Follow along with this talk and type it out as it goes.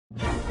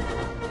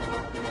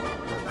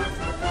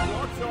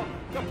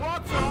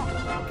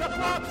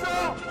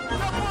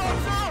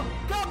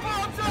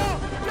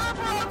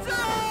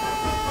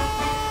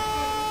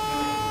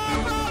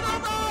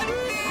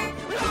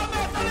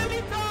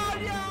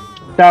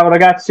Ciao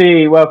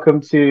ragazzi, welcome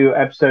to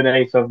episode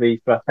 8 of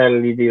the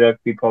Fratelli di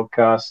Rugby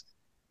podcast.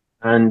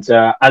 And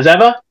as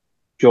ever,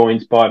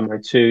 joined by my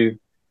two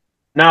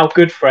now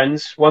good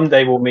friends. One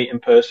day we'll meet in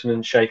person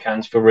and shake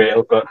hands for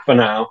real, but for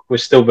now, we're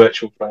still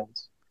virtual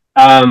friends.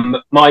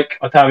 Mike,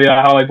 Ottavio,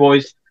 how are you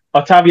boys?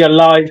 Ottavio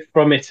live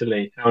from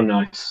Italy. How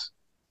nice.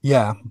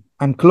 Yeah,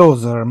 I'm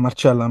closer,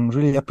 Marcello. I'm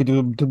really happy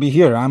to be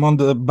here. I'm on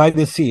the by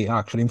the sea,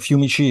 actually, in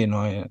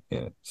Fiumicino.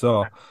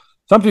 So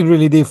something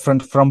really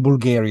different from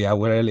Bulgaria,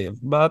 where I live.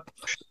 But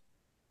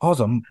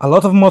awesome. A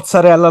lot of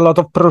mozzarella, a lot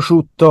of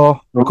prosciutto,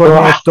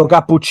 cornetto,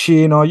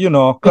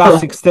 cappuccino,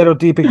 classic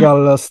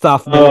stereotypical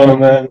stuff that we Oh eat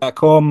man. back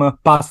home,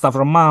 pasta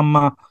from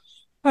mama.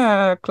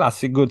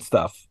 Classic good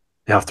stuff.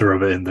 You have to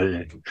rub it in, don't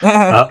you?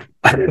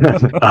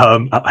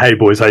 Hey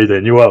boys, how you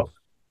doing? You well?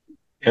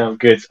 Yeah, I'm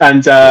good.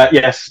 And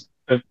yes,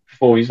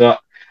 before we start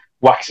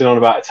waxing on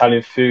about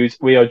Italian food,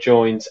 we are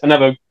joined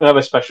another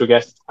special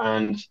guest.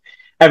 And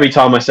every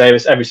time I say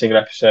this, every single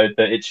episode,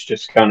 that it's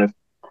just kind of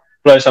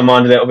blows our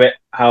mind a little bit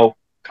how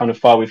kind of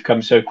far we've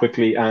come so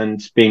quickly,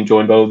 and being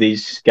joined by all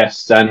these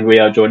guests. And we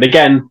are joined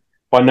again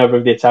by another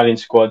of the Italian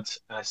squad,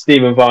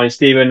 Stephen Varney.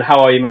 Stephen, how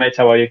are you, mate?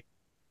 How are you?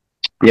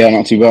 Yeah,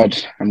 not too bad.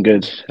 I'm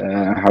good.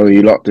 How are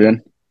you lot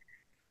doing?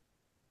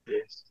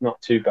 It's not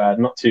too bad,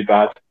 not too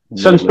bad.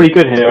 Sun's Lovely. pretty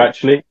good here,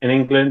 actually, in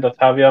England,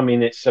 Ottavio. I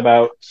mean, it's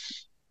about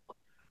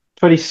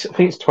 20, I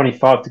think it's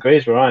 25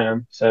 degrees where I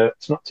am, so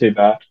it's not too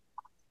bad.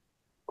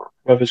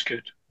 Weather's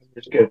good.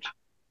 It's good.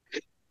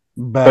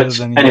 Better But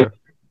than anyway, here.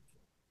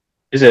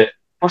 is it?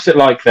 What's it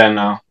like there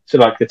now? What's it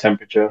like the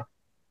temperature?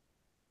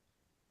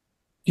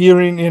 Here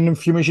in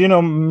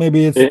Fiumicino,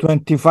 maybe it's It,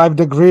 25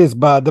 degrees,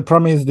 but the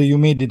problem is the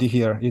humidity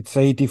here. It's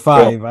sure.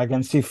 85. I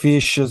can see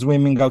fish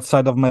swimming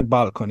outside of my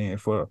balcony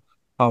for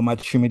how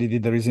much humidity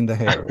there is in the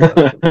air.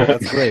 But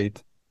that's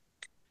great.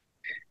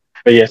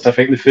 But yes, I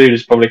think the food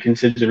is probably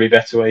considerably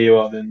better where you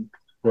are than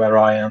where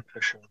I am,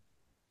 for sure.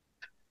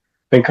 I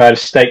think I had a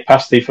steak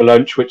pasty for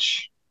lunch,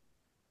 which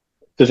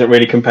doesn't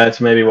really compare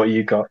to maybe what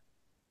you got.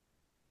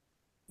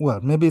 Well,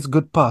 maybe it's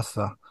good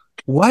pasta.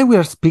 Why we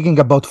are speaking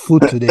about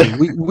food today?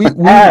 We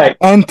Hey,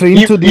 enter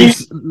you into you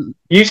this.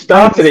 you I'm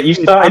started it. You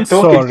I'm started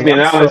talking to sorry. me, I'm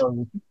and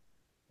sorry.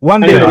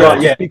 One day anyway. we have Right,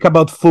 to yeah, speak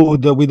about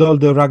food with all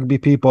the rugby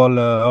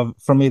people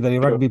from Italy,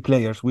 sure, rugby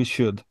players. We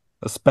should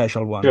a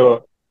special one.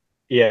 sure.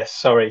 Yes,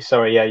 sorry.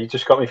 Yeah, you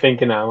just got me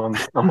thinking now.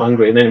 I'm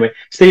hungry. And anyway,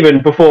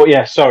 Stephen, before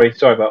yeah, sorry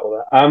about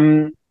all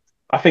that.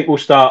 I think we'll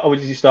start.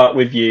 Obviously, start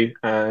with you,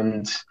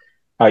 and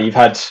you've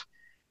had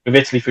with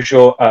Italy for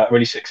sure a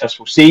really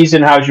successful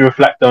season. How do you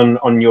reflect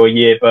on your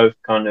year, both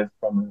kind of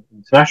from an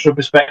international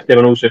perspective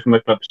and also from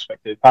a club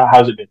perspective?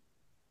 How's it been?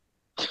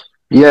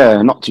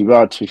 Yeah, not too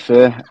bad to be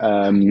fair.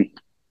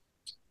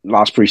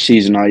 Last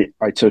pre-season,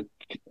 I took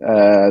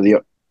I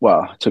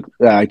took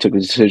the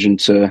decision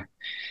to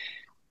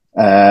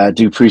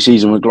do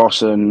pre-season with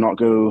Gloucester and not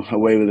go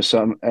away with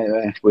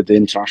with the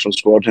international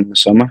squad in the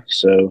summer.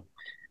 So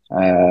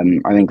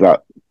I think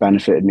that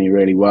benefited me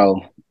really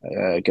well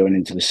going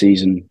into the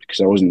season because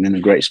I wasn't in a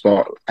great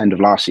spot end of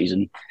last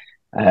season.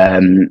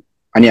 And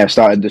yeah,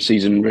 started the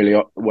season really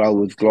well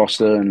with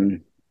Gloucester,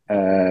 and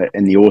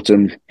in the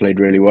autumn played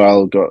really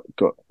well. Got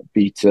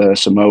beat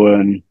Samoa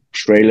and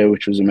Australia,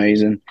 which was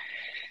amazing.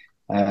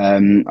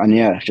 And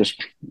yeah,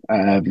 just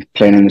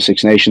playing in the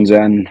Six Nations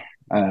then.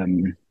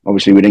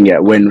 Obviously, we didn't get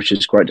a win, which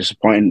is quite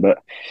disappointing.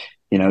 But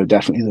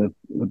definitely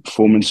the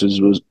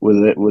performances were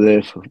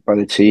there by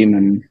the team,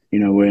 and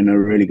we're in a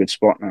really good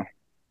spot now.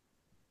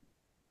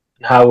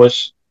 How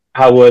was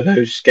how were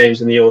those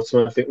games in the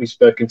autumn? I think we've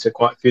spoken to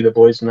quite a few of the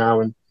boys now,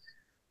 and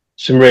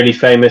some really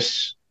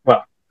famous.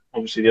 Well,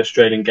 obviously the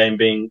Australian game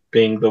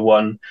being the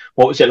one.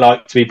 What was it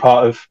like to be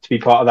part of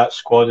that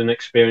squad and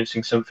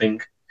experiencing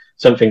something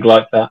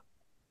like that?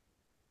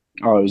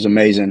 Oh, it was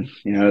amazing.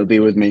 It'll be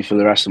with me for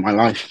the rest of my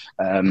life.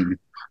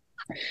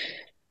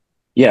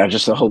 Yeah,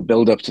 just the whole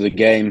build up to the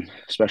game,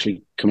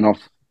 especially coming off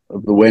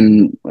of the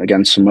win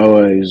against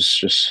Samoa, is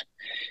just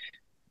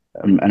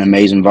an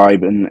amazing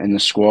vibe in the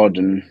squad.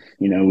 And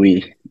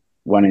we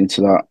went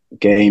into that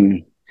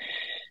game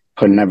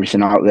putting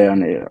everything out there,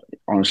 and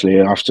honestly,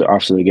 after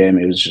the game,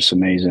 it was just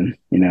amazing.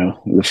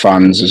 The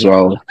fans as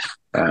well,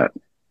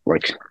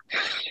 like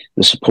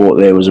the support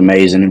there was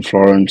amazing in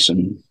Florence,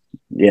 and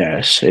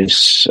yes,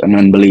 it's an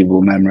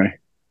unbelievable memory.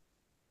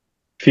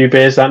 A few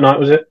beers that night,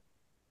 was it?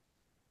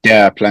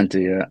 Yeah,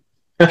 plenty. Yeah,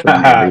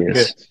 plenty of Good.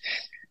 years.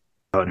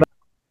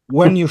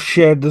 When you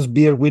shared this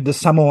beer with the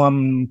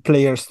Samoan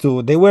players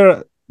too,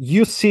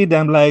 you see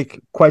them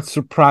like quite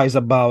surprised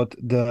about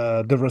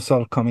the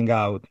result coming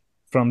out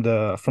from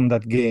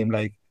that game.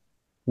 Like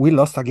we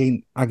lost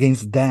again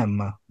against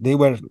them. They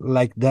were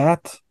like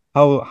that.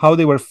 How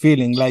they were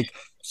feeling, like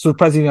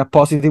surprised in a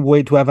positive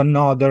way to have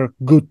another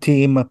good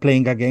team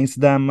playing against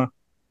them.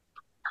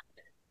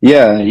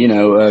 Yeah,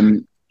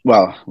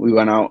 well, we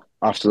went out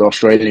after the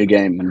Australia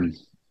game, and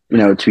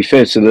to be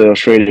fair to the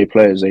Australia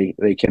players,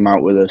 they came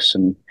out with us,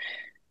 and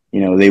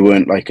they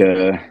weren't like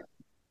they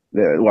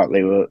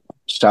were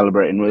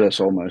celebrating with us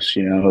almost.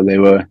 They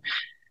were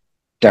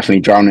definitely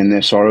drowning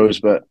their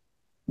sorrows, but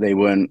they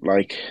weren't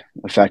like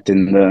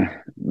affecting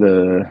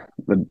the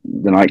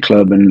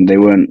nightclub, and they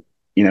weren't,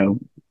 you know,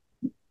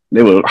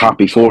 they were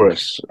happy for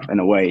us in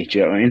a way. Do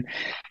you know what I mean?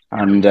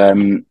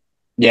 And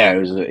yeah,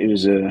 it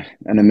was an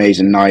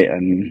amazing night,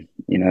 and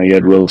you know, you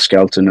had Will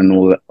Skelton and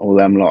all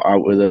them lot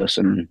out with us,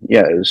 and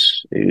yeah, it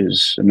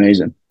was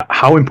amazing.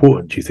 How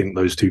important do you think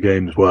those two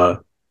games were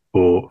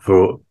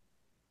for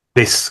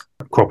this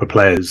crop of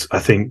players? I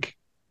think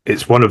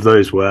it's one of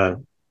those where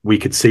we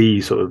could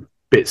see sort of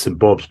bits and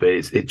bobs, but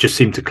it just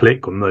seemed to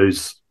click on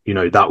those, you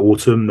know, that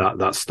autumn,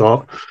 that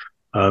start.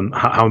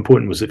 How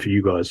important was it for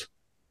you guys?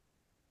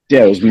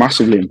 Yeah, it was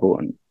massively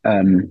important.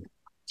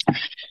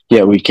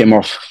 Yeah, we came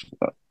off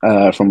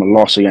from a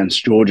loss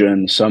against Georgia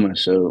in the summer,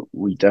 so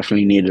we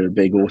definitely needed a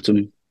big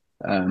autumn.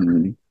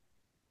 And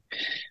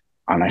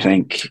I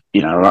think,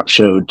 you know, that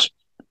showed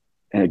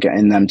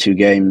in them two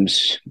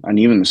games, and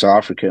even the South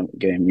Africa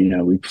game. You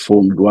know, we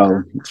performed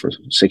well for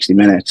 60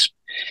 minutes.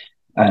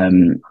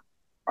 And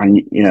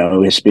you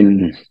know, it's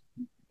been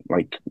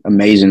like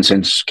amazing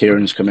since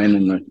Kieran's come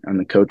in, and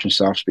the coaching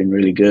staff's been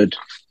really good.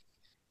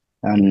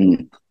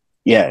 And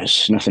yeah,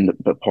 it's nothing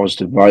but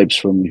positive vibes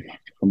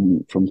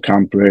from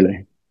camp,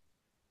 really.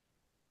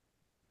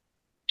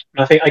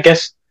 I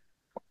guess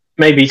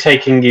maybe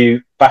taking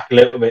you back a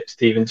little bit,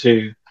 Stephen,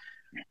 to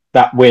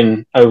that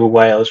win over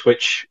Wales,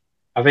 which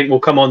I think we'll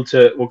come on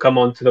to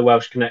the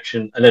Welsh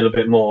connection a little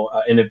bit more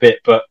in a bit,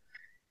 but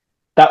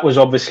that was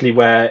obviously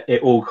where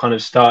it all kind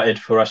of started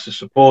for us as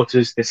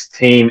supporters. This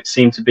team, it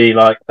seemed to be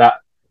like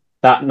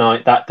that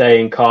night, that day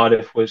in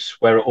Cardiff was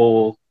where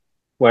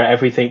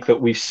everything that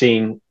we've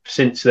seen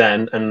since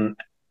then and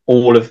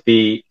all of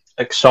the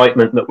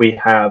excitement that we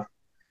have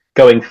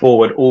going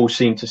forward all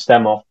seem to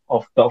stem off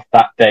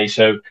that day.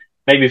 So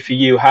maybe for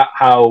you,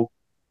 how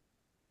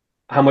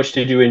much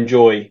did you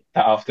enjoy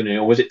that afternoon,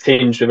 or was it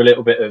tinged with a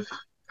little bit of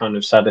kind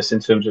of sadness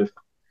in terms of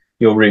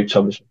your roots,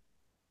 obviously?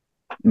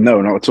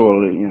 No, not at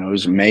all. You know, it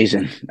was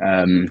amazing.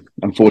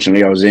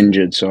 Unfortunately, I was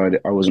injured, so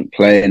I wasn't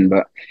playing,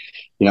 but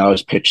you know, I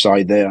was pitch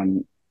side there,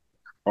 and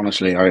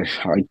honestly, I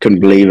couldn't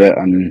believe it.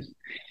 And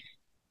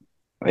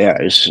yeah,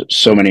 it was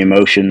so many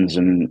emotions,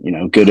 and you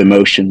know, good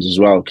emotions as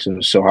well, because I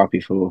was so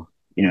happy for,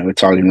 you know,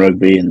 Italian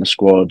rugby and the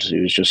squad.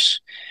 It was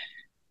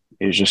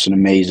just an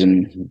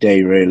amazing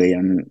day, really,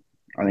 and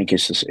I think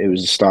it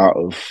was the start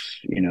of,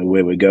 you know,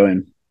 where we're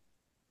going.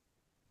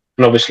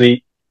 And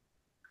obviously,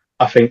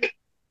 I think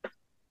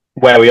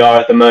where we are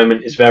at the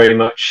moment is very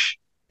much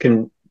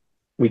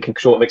we can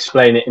sort of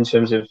explain it in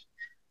terms of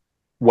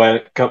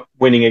where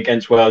winning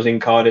against Wales in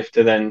Cardiff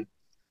to then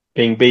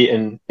being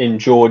beaten in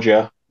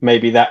Georgia.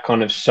 Maybe that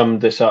kind of summed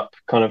this up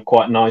kind of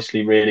quite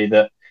nicely, really,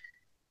 that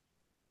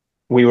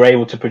we were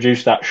able to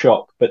produce that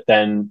shock, but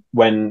then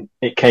when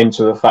it came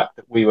to the fact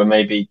that we were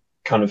maybe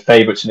kind of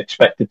favourites and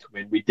expected to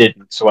win, we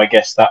didn't. So I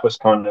guess that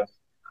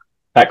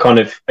kind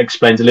of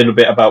explains a little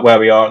bit about where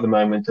we are at the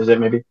moment, does it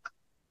maybe?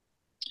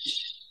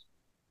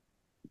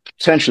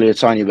 Potentially a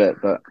tiny bit,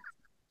 but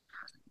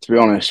to be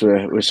honest,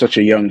 we're such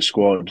a young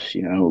squad.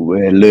 You know,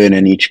 we're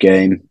learning each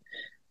game,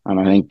 and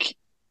I think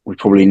we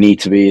probably need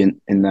to be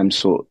in them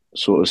sort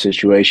of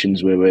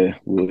situations where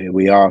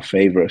we are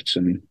favourites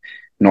and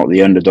not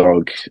the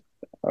underdog,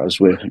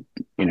 as we're,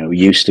 you know,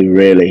 used to,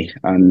 really.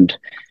 And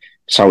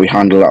it's how we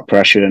handle that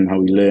pressure and how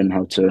we learn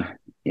how to,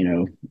 you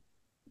know,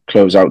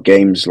 close out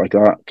games like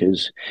that.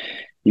 Because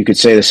you could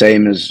say the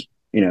same as,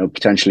 you know,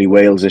 potentially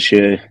Wales this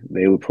year.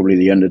 They were probably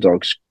the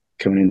underdogs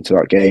coming into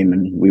that game,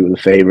 and we were the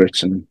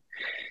favourites. And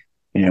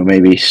you know,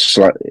 maybe it's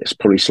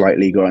probably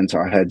slightly got into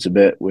our heads a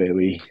bit, where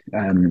we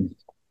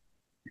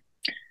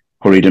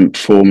probably didn't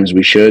perform as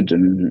we should,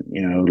 and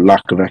you know,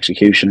 lack of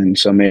execution in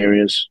some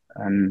areas.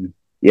 And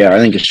yeah, I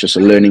think it's just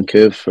a learning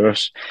curve for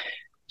us,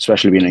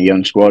 especially being a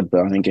young squad.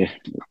 But I think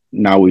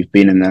now we've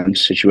been in them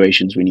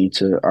situations, we need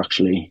to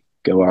actually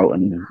go out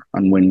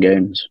and win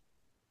games.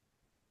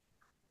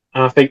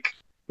 And I think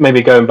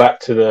maybe going back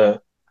to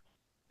the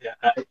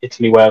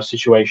Italy-Wales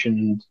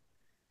situation,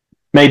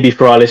 maybe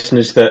for our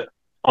listeners that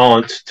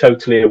aren't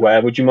totally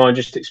aware, would you mind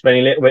just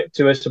explaining a little bit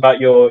to us about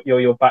your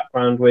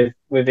background with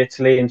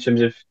Italy, in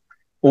terms of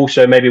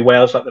also maybe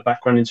Wales, like the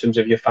background in terms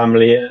of your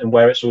family and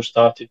where it's all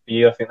started for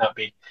you? I think that'd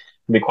be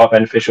quite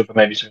beneficial for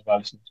maybe some of our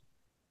listeners.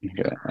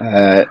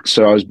 Okay.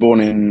 So I was born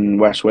in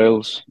West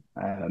Wales.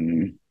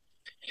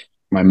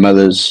 My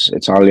mother's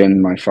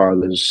Italian, my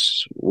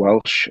father's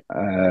Welsh,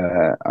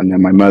 and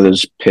then my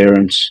mother's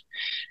parents,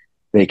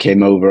 they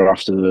came over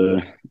after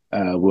the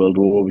World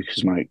War,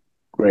 because my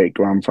great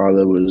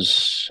grandfather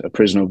was a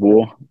prisoner of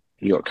war.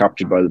 He got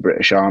captured by the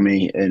British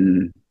Army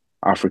in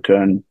Africa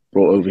and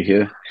brought over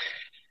here,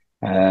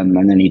 and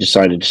then he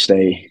decided to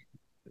stay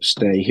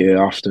here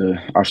after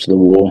the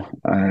war.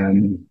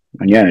 And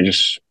yeah,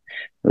 just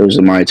those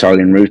are my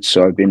Italian roots.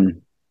 So I've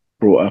been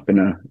brought up in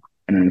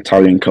an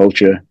Italian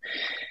culture,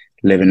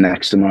 living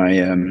next to my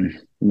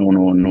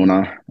nonno and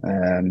nonna,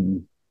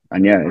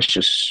 and yeah, it's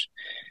just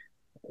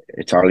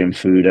Italian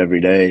food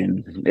every day,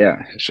 and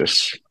yeah, it's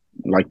just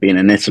like being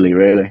in Italy,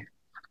 really.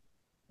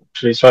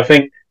 Actually, so I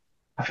think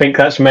I think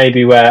that's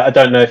maybe where, I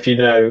don't know if you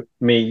know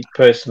me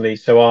personally.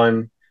 So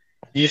did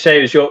you say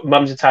it was your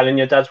mum's Italian,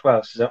 your dad's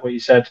Welsh? Is that what you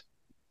said?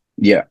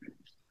 Yeah.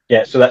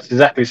 Yeah, so that's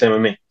exactly the same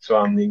with me. So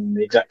I'm in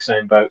the exact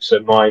same boat.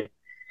 So my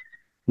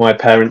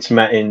parents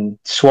met in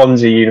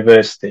Swansea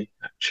University,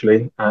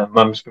 actually.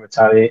 Mum's from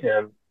Italy,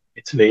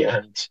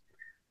 and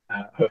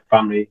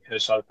her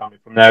side of family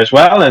from there as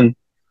well. And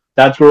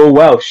dads were all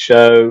Welsh.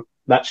 So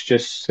that's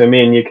just, so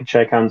me and you can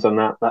shake hands on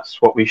that.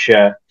 That's what we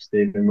share,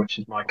 Stephen, which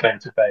is my claim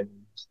to fame.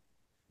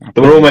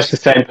 So we're almost the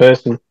same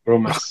person. We're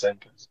almost the same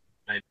person.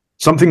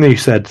 Something that you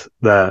said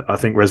there, I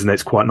think,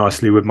 resonates quite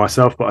nicely with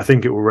myself, but I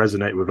think it will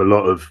resonate with a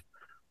lot of,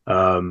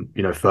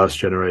 first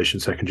generation,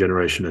 second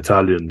generation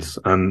Italians,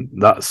 and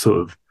that's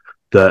sort of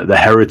the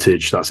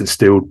heritage that's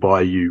instilled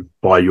by you,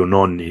 by your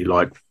nonni.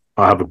 Like,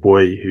 I have a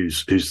boy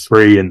who's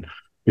 3, and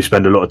we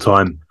spend a lot of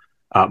time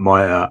at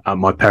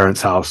my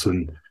parents' house,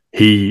 and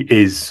he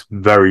is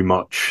very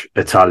much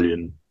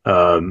Italian,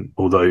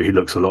 although he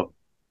looks a lot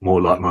more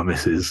like my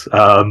missus.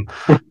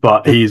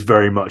 But he's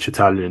very much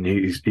Italian.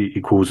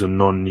 He calls him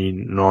nonni,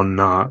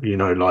 nonna,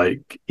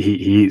 like he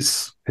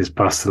eats his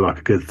pasta like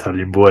a good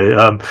Italian boy.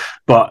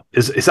 But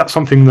is that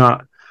something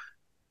that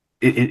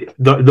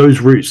those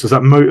roots, does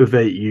that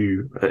motivate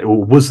you,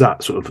 or was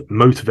that sort of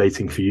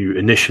motivating for you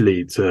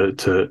initially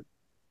to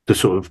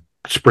sort of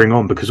spring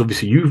on? Because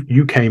obviously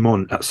you came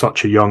on at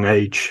such a young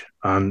age,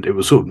 and it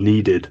was sort of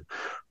needed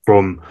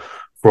from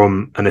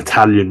an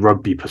Italian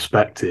rugby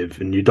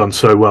perspective, and you've done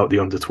so well at the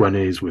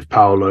under-20s with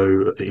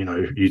Paolo.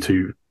 You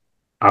two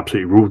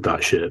absolutely ruled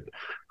that ship.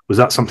 Was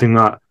that something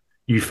that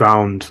you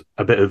found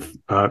a bit of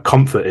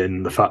comfort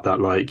in, the fact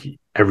that, like,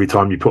 every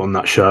time you put on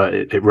that shirt,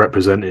 it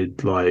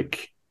represented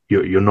like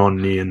your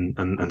nonni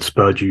and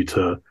spurred you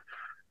to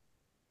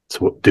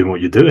doing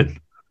what you're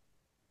doing?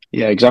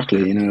 Yeah,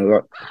 exactly.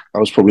 That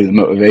was probably the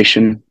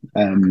motivation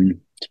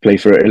to play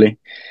for Italy.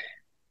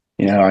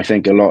 I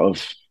think a lot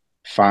of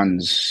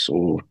fans,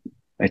 or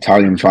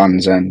Italian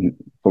fans, and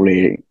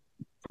probably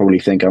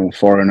think I'm a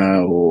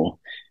foreigner, or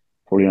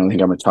probably don't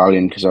think I'm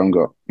Italian because I haven't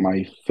got,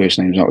 my first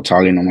name's not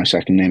Italian or my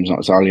second name's not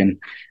Italian.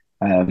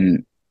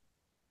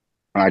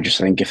 I just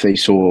think if they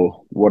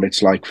saw what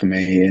it's like for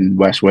me in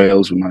West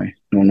Wales with my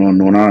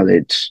nonna,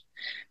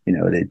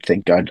 they'd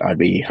think I'd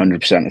be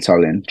 100%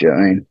 Italian. Do you know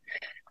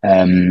what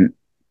I mean?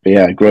 But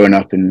yeah, growing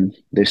up in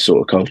this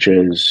sort of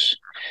culture has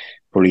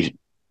probably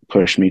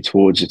pushed me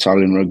towards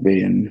Italian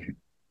rugby, and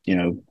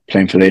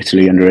playing for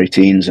Italy under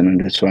 18s and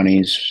under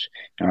 20s.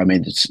 I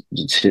made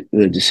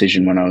the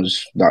decision when I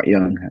was that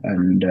young,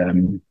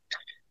 and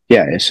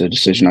it's a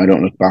decision I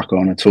don't look back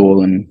on at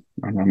all, and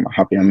I'm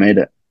happy I made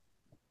it.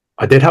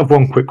 I did have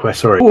one quick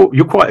question. Sorry,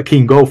 you're quite a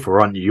keen golfer,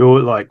 aren't you?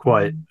 You're like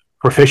quite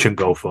proficient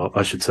golfer,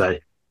 I should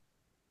say.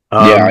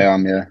 Yeah, I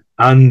am. Yeah,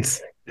 and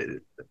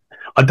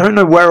I don't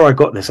know where I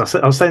got this.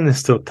 I was saying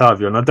this to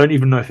Octavio, and I don't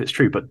even know if it's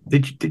true. But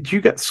did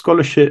you get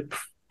scholarship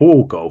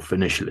for golf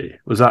initially?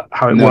 Was that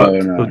how it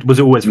worked? No. Was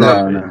it always for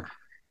rugby? No.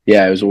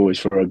 Yeah, it was always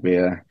for rugby.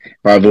 Yeah,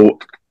 but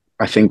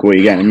I think what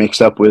you're getting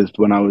mixed up with,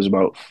 when I was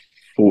about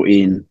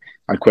 14,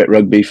 I quit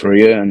rugby for a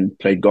year and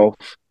played golf.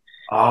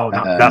 Oh,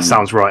 that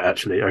sounds right,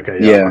 actually. Okay,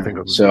 yeah. I think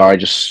so I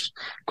just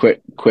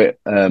quit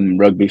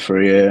rugby for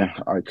a year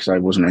because I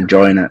wasn't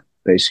enjoying it,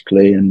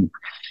 basically, and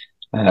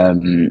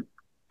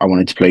I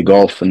wanted to play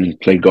golf, and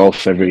played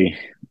golf a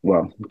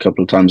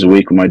couple of times a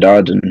week with my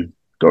dad, and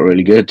got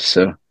really good.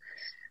 So,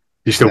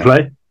 you still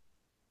play?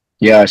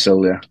 Yeah, I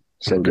still do.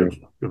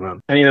 Good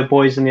man. Any of the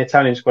boys in the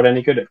Italian squad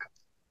any good at?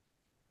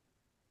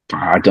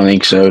 I don't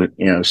think so.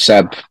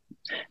 Seb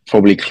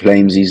probably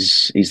claims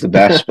he's the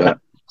best, but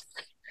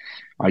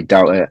I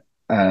doubt it.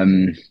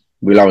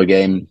 We'll have a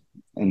game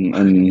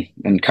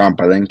in camp,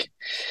 I think.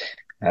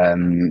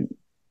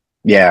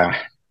 Yeah,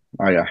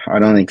 I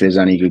don't think there's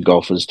any good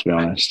golfers, to be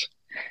honest,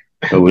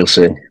 but we'll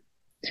see.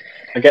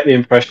 I get the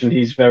impression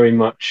he's very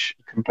much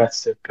a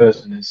competitive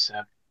person. He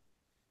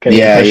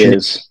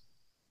is.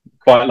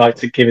 Quite like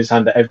to give his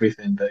hand at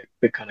everything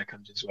that kind of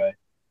comes his way.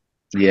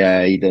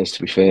 Yeah, he does,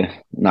 to be fair.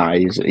 Nah,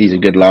 he's a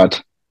good lad.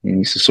 He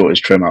needs to sort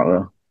his trim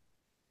out,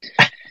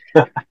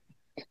 though.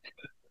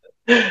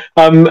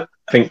 I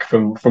think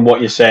from what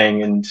you're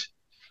saying and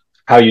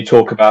how you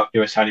talk about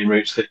your Italian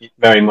roots, that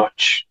very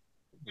much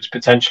was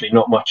potentially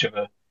not much of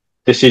a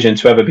decision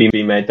to ever be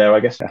made there, I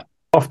guess. Yeah.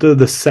 After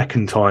the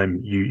second time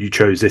you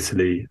chose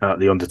Italy at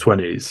the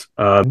under-20s,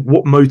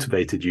 what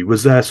motivated you?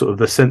 Was there sort of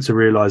the sense of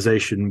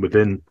realization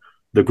within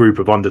the group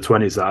of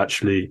under-20s that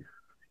actually,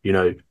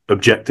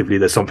 objectively,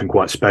 there's something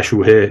quite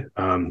special here?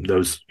 There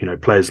was,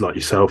 players like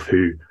yourself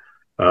who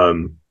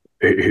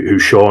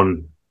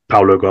shone,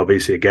 Paolo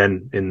Garvisi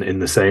again in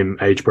the same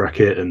age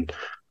bracket, and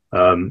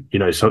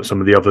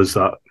some of the others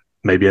that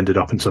maybe ended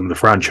up in some of the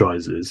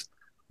franchises.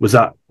 Was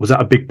that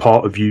a big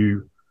part of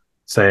you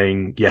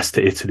saying yes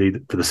to Italy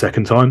for the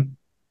second time?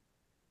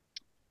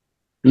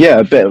 Yeah,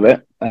 a bit of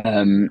it.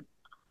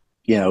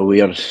 We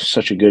had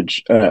such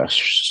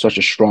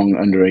a strong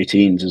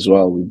under-18s as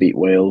well. We beat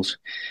Wales,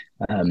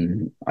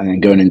 and then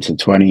going into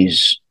the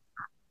 20s,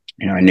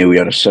 I knew we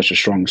had such a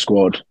strong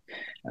squad,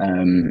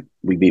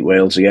 we beat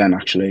Wales again,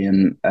 actually,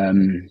 and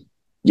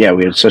yeah,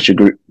 we had such a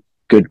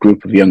good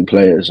group of young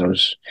players. I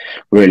was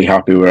really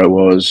happy where I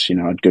was.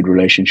 I had good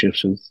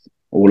relationships with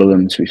all of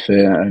them, to be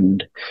fair,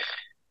 and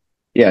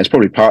yeah, it's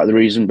probably part of the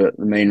reason, but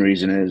the main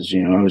reason is,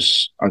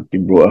 I've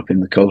been brought up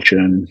in the culture,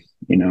 and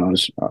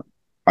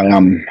I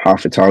am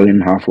half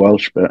Italian, half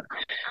Welsh, but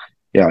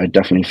yeah, I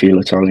definitely feel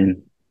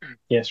Italian.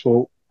 Yes,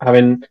 well,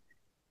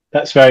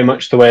 that's very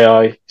much the way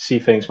I see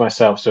things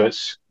myself. So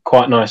it's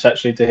quite nice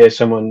actually to hear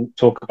someone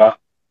talk about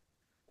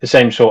the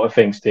same sort of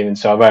thing, Stephen.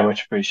 So I very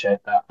much appreciate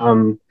that.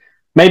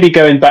 Maybe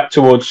going back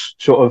towards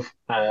sort of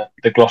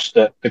the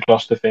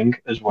Gloucester thing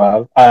as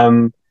well.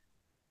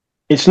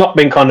 It's not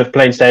been kind of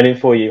plain sailing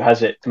for you,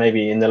 has it?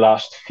 Maybe in the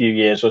last few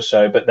years or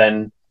so, but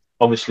then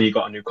obviously you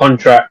got a new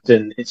contract,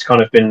 and it's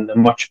kind of been a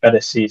much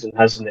better season,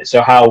 hasn't it?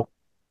 So how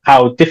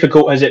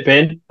difficult has it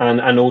been,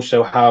 and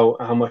also how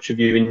much have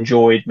you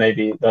enjoyed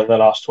maybe the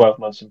last 12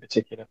 months in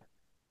particular?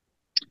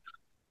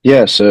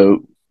 Yeah,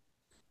 so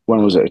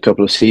when was it? A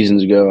couple of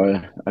seasons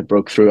ago, I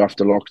broke through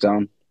after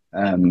lockdown.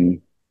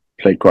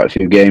 Played quite a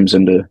few games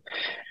under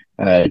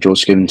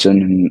George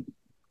Skivington,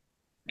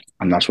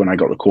 and that's when I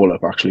got the call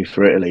up actually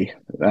for Italy.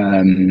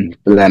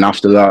 But then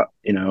after that,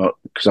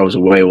 because I was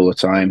away all the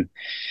time,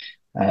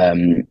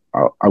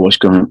 I was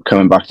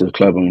coming back to the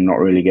club and not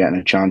really getting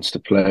a chance to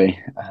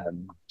play.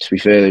 To be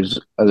fair, there's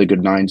other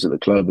good nines at the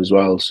club as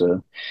well,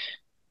 so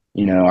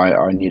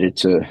I needed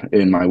to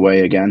earn my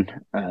way again.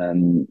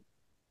 And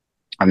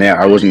yeah,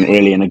 I wasn't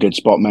really in a good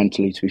spot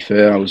mentally, to be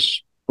fair. I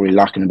was probably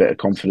lacking a bit of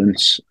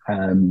confidence.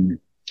 And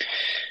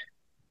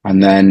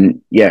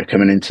then, yeah,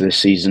 coming into this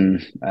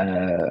season,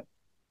 I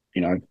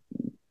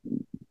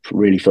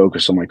really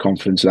focused on my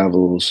confidence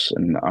levels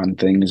and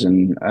things.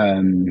 And,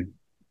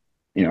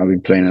 I've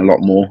been playing a lot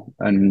more.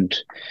 And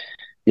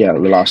yeah, the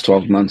last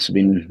 12 months have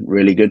been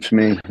really good for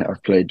me.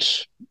 I've played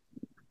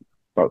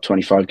about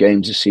 25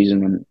 games this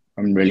season, and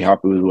I'm really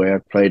happy with the way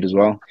I've played as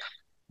well.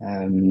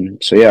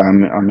 So yeah,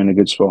 I'm in a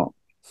good spot.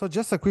 So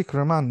just a quick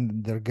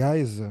reminder,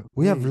 guys,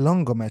 we have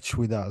Longo Match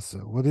with us.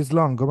 What is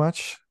Longo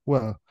Match?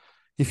 Well,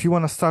 if you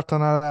want to start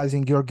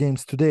analyzing your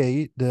games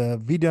today,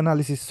 the video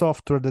analysis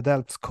software that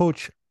helps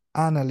coach,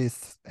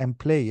 analysts, and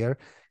player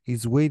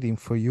is waiting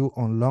for you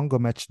on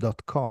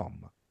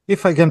longomatch.com.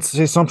 If I can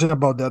say something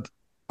about that,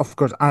 of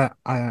course, I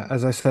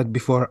as I said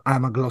before,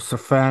 I'm a Gloucester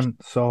fan,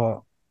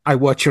 so I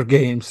watch your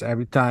games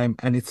every time,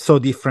 and it's so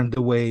different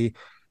the way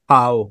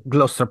how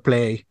Gloucester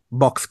play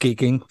box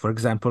kicking, for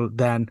example,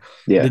 than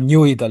the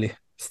new Italy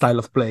style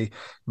of play.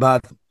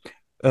 But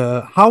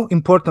how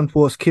important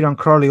was Kieran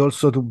Crowley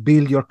also to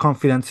build your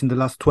confidence in the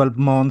last 12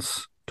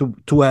 months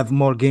to have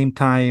more game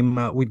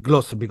time with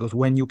Gloucester? Because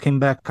when you came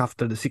back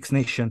after the Six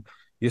Nations,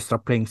 you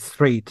start playing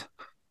straight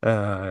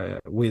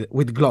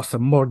with Gloucester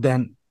more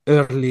than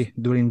early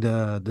during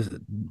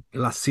the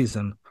last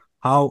season.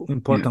 How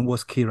important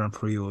was Kieran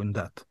for you in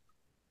that?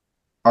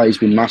 He's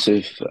been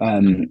massive.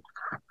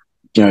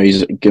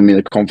 He's given me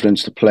the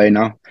confidence to play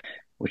now,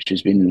 which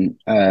has been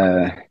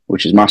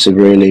which is massive,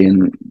 really.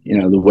 And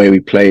the way we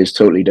play is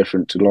totally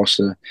different to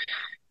Gloucester.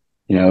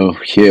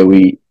 Here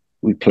we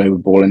play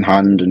with ball in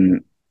hand,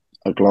 and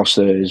at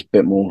Gloucester is a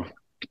bit more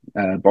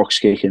box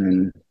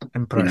kicking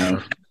and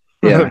pressure.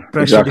 Yeah,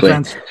 pressure exactly.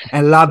 Defense,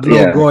 and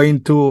Ladlow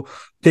going to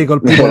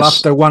tackle people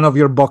after one of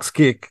your box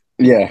kick.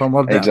 Yeah, from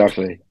all that.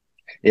 Exactly.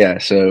 Yeah,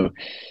 so.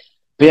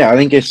 But yeah, I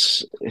think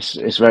it's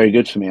very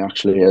good for me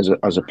actually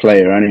as a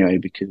player anyway,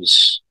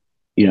 because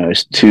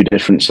it's two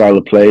different style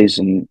of plays,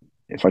 and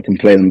if I can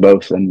play them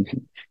both, then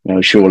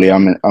surely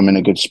I'm in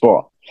a good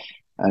spot.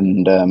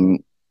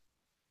 And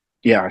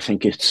yeah, I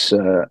think it's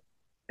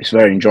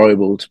very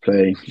enjoyable to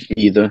play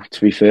either.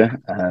 To be fair,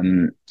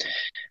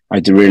 I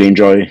do really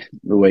enjoy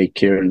the way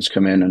Kieran's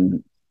come in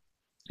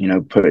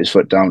and put his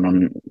foot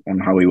down on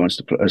how he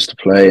wants us to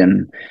play,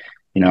 and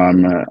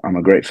I'm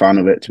a great fan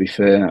of it. To be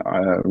fair,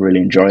 I really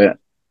enjoy it.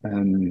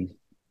 And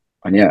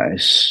yeah,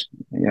 it's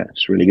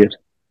really good.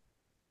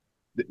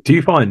 Do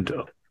you find,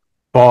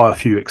 bar a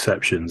few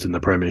exceptions in the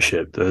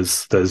Premiership,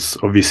 there's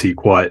obviously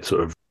quite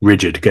sort of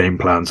rigid game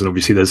plans, and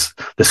obviously there's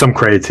some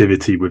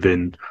creativity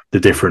within the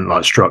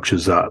different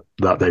structures that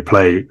they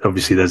play.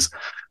 Obviously, there's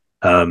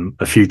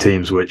a few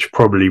teams which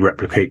probably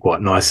replicate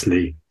quite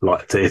nicely,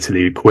 like to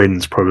Italy,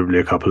 Quins probably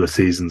a couple of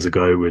seasons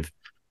ago with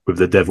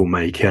the Devil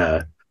May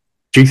Care.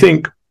 Do you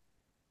think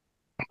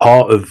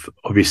part of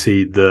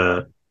obviously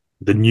the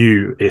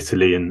new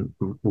Italy, and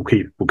we'll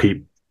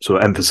keep sort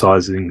of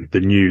emphasizing the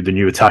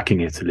new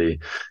attacking Italy,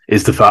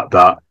 is the fact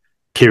that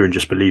Kieran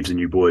just believes in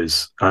you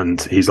boys, and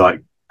he's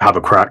like, have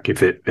a crack.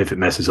 If it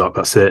messes up,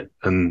 that's it.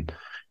 And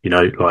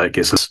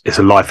it's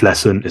a life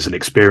lesson, it's an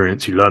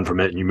experience, you learn from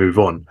it and you move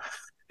on.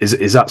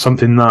 Is that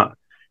something that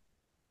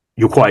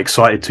you're quite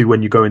excited to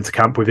when you go into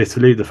camp with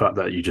Italy? The fact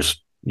that you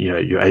just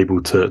you're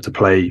able to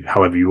play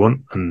however you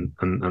want, and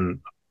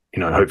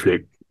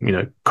hopefully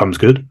it comes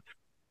good.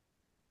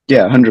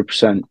 Yeah,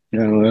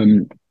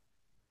 100%.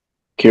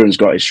 Kieran's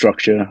got his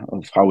structure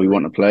of how we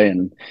want to play,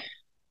 and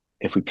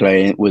if we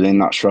play within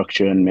that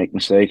structure and make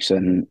mistakes,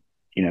 then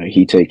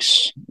he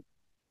takes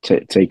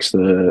takes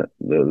the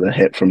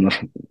hit from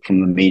the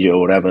media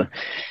or whatever.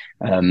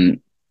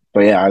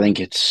 But yeah, I think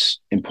it's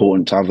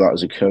important to have that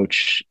as a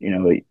coach.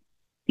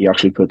 He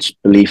actually puts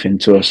belief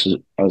into us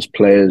as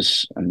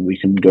players, and we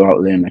can go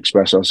out there and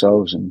express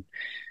ourselves. And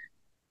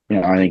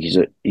I think he's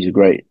a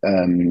great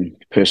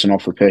person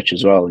off the pitch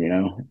as well.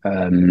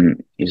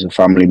 He's a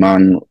family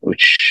man,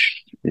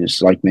 which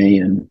is like me,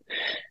 and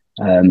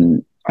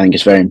I think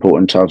it's very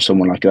important to have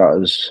someone like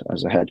that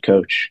as a head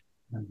coach.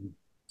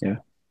 Yeah.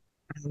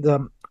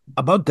 And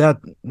about that,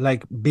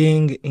 like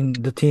being in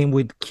the team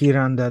with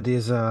Kieran, that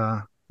is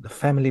the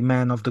family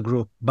man of the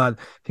group. But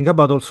think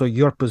about also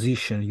your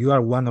position. You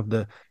are one of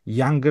the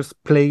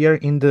youngest player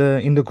in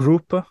the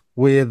group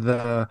with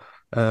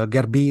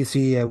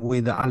Garbisi,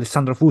 with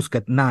Alessandro Fusca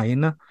at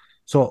 9.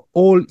 So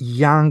all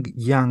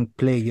young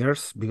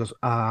players, because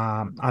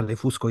Ale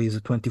Fusco is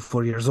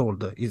 24 years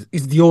old,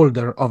 is the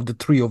older of the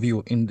three of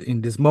you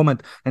in this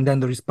moment, and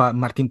then there is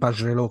Martin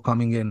Pagerello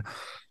coming in.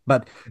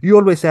 But you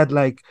always had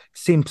like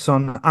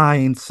Simpson,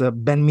 Heinz,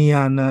 Ben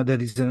Mian,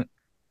 that is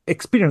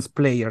experienced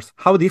players.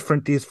 How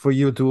different is for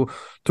you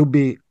to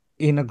be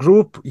in a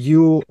group,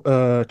 you,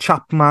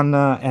 Chapman,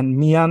 and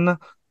Mian,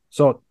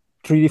 so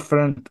three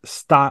different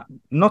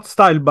not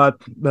style, but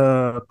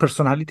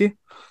personality,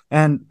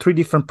 and three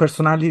different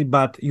personality,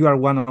 but you are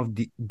one of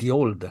the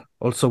old.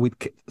 Also, with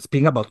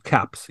speaking about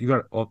caps, you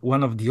are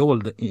one of the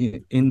old at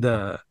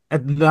the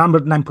number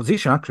 9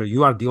 position. Actually,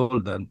 you are the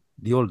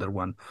older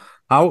one.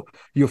 How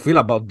you feel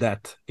about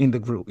that in the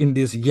group, in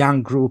this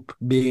young group,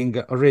 being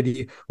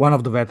already one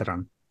of the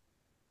veteran?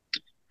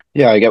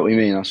 Yeah, I get what you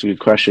mean. That's a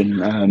good question.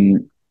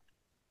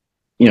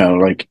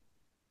 Like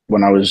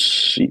when I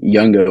was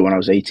younger, when I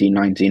was 18,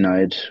 19, I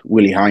had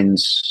Willie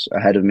Hines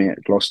ahead of me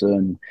at Gloucester,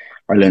 and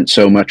I learned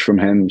so much from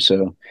him.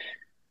 So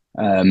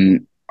I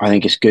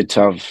think it's good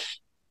to have,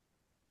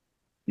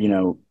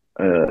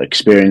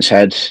 experienced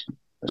head,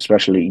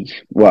 especially,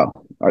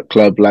 at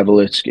club level.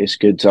 It's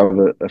good to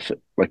have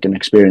like an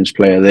experienced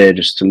player there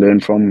just to learn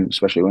from,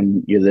 especially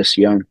when you're this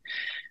young.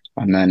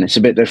 And then it's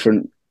a bit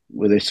different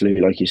with Italy,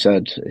 like you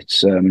said.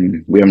 It's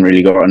we haven't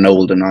really got an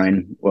older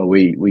 9. Well,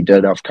 we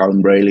did have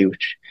Callum Brayley,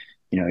 which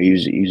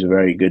he's a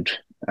very good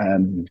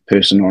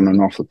person on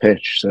and off the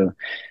pitch. So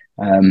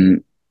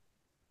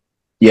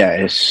yeah,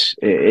 it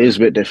is a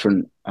bit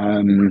different. But I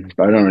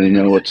don't really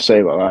know what to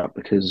say about that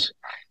because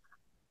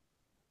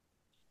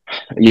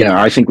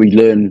I think we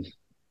learn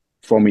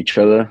from each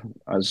other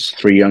as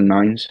 3 young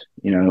 9s.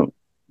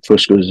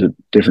 Fusco's a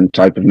different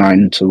type of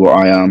 9 to what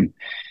I am.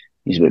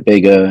 He's a bit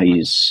bigger.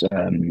 He's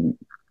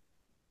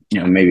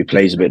maybe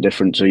plays a bit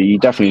different. So you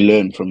definitely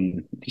learn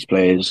from these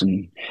players,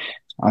 and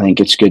I think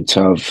it's good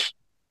to have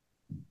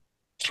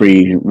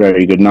 3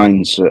 very good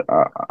 9s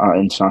at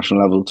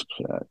international level.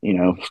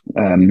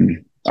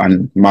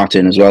 And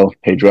Martin as well.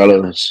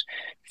 Pedrello has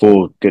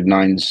 4 good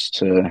 9s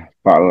to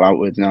battle out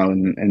with now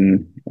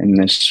in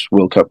this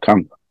World Cup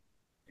camp.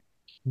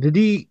 Did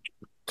he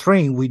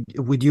train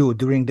with you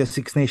during the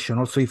Six Nations?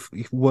 Also, if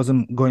he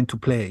wasn't going to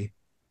play,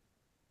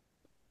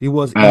 he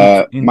was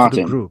into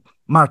Martin. the group.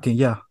 Martin,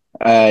 yeah.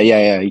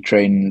 Yeah. He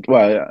trained.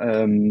 Well,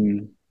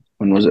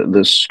 when was it?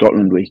 The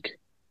Scotland week,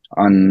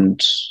 and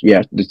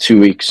the 2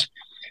 weeks,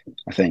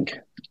 I think.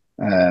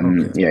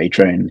 Okay. Yeah, he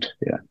trained.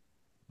 Yeah.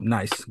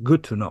 Nice.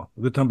 Good to know.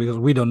 Good to know, because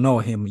we don't know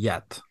him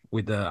yet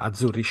with the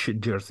Azzurri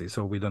jersey,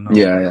 so we don't know.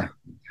 Yeah.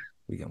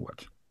 We can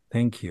watch.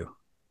 Thank you.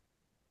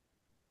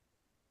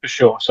 For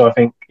sure. So I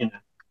think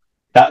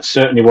that's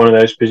certainly one of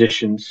those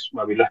positions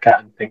where we look at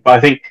and think. But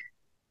I think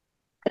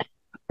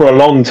for a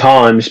long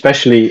time,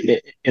 especially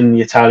in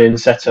the Italian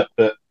setup,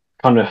 that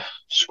kind of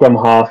scrum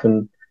half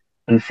and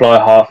fly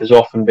half has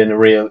often been a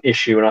real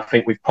issue. And I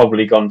think we've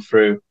probably gone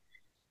through.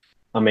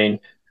 I mean,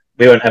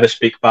 we won't ever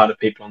speak about the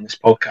people on this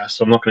podcast,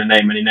 so I'm not going to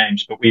name any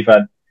names. But we've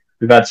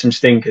had some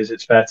stinkers.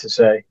 It's fair to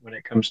say when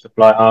it comes to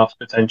fly halves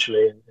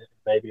potentially, and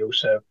maybe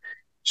also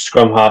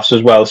scrum halves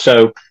as well.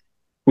 So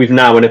we've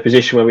now in a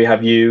position where we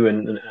have you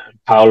and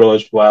Paolo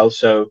as well.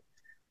 So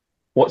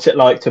what's it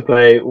like to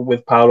play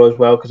with Paolo as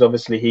well? Because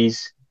obviously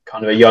he's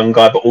kind of a young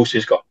guy, but also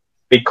he's got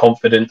big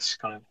confidence,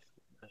 kind of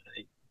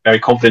very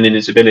confident in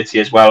his ability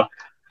as well.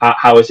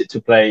 How is it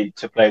to play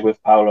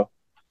with Paolo?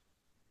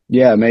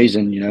 Yeah,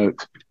 amazing.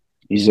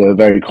 He's a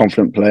very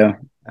confident player.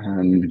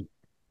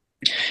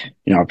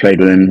 I played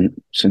with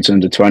him since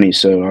under 20,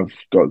 so I've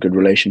got a good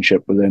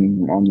relationship with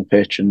him on the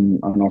pitch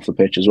and off the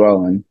pitch as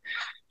well. And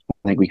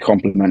I think we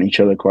complement each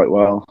other quite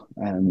well.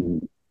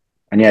 And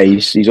yeah,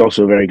 he's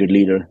also a very good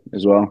leader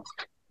as well.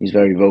 He's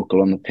very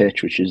vocal on the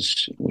pitch, which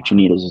you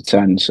need as a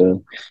 10.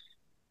 So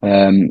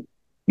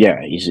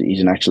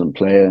he's an excellent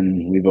player,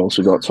 and we've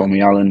also got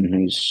Tommy Allen,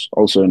 who's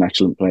also an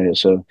excellent player.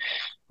 So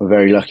we're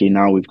very lucky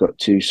now. We've got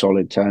 2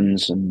 solid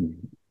 10s, and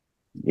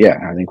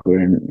I think we're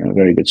in a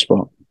very good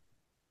spot.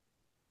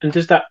 And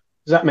does that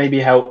maybe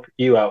help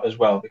you out as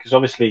well? Because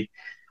obviously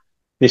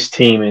this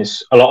team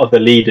is a lot of the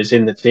leaders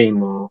in the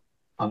team are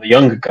the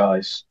younger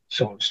guys.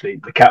 So obviously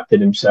the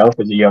captain himself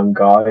is a young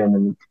guy, and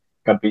then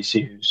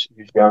Gabisi who's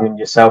young, and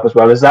yourself as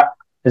well. Is that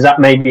has that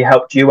maybe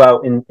helped you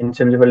out in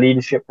terms of a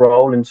leadership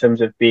role, in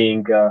terms of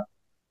being a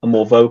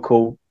more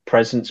vocal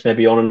presence,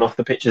 maybe on and off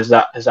the pitch? Has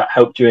that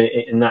helped you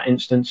in that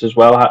instance as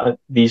well?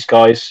 These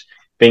guys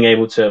being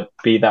able to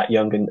be that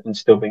young and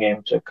still being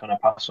able to kind of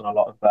pass on a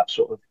lot of that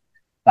sort of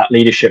that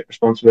leadership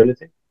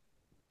responsibility?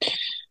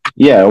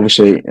 Yeah,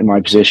 obviously in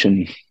my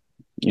position,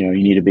 you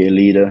need to be a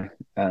leader,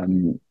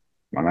 and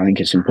I think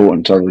it's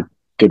important to have a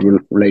good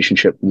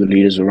relationship with the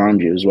leaders around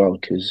you as well,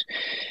 because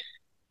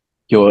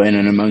you're in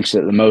and amongst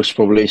it the most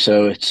probably.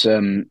 So it's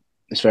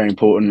very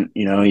important,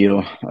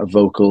 you're a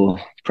vocal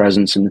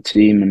presence in the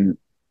team,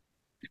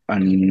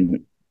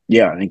 and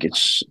yeah, I think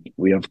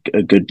we have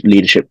a good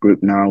leadership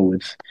group now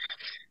with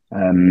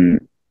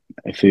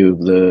a few of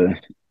the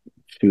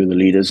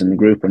leaders in the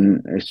group,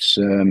 and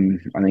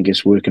I think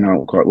it's working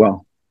out quite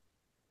well.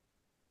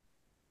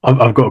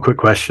 I've got a quick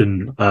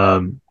question,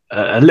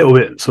 a little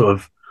bit sort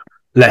of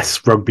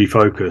less rugby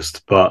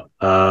focused, but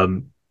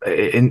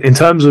in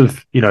terms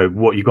of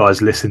what you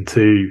guys listen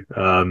to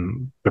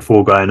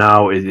before going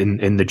out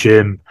in the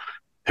gym,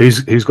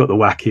 who's got the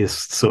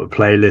wackiest sort of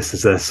playlist?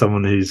 Is there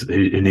someone who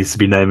needs to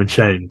be named and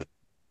shamed?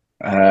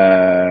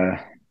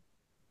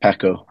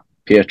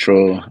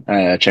 Pietro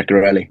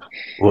Ceccarelli,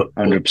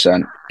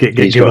 100%.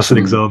 Give us an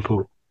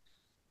example.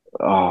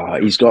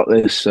 He's got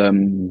this.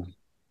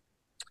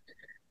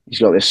 He's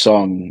got this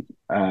song.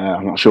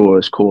 I'm not sure what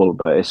it's called,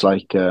 but it's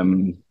like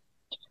that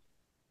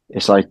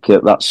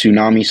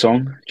tsunami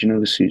song. Do you know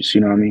the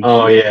tsunami?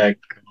 Oh yeah.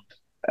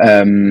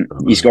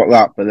 He's got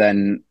that, but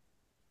then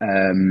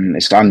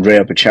it's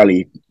Andrea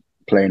Bocelli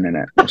playing in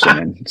it or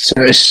something.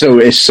 So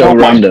it's so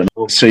random.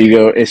 So you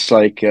go, it's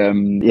like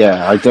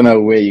I don't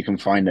know where you can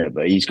find it,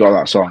 but he's got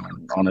that song.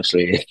 And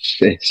honestly,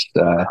 it's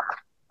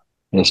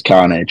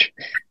carnage.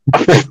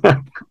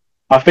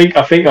 I think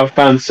I've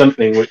found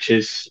something which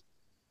is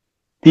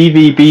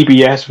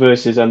DVBBS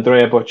versus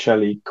Andrea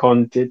Bocelli,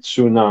 Conte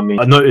Tsunami.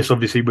 I noticed,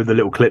 obviously, with the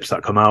little clips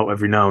that come out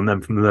every now and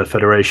then from the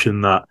Federation,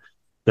 that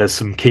there's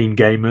some keen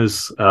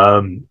gamers.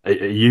 Are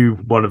you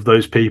one of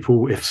those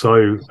people? If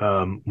so,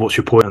 what's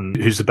your point, and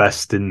who's the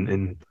best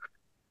in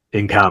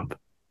camp?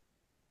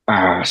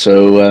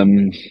 So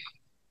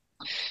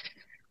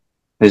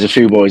there's a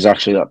few boys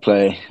actually that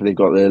play. They've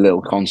got their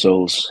little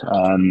consoles.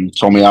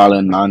 Tommy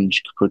Allen,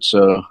 Ange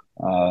Capuzzo,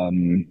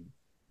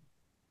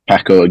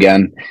 Pecco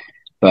again.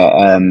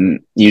 But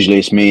usually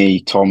it's me,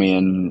 Tommy,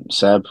 and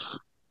Seb.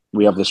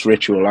 We have this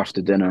ritual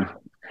after dinner.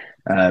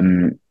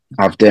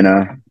 Have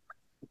dinner,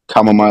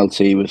 chamomile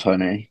tea with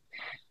honey,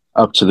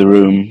 up to the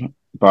room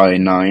by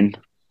 9.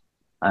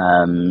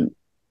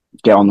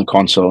 Get on the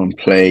console and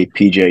play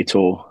PGA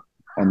Tour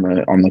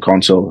on the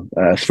console,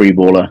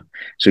 3-baller.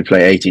 So we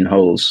play 18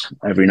 holes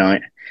every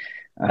night.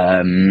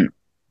 And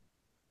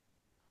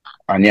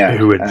yeah,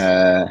 who wins?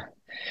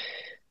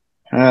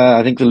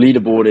 I think the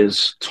leaderboard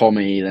is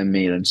Tommy, then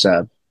me, then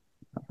Seb.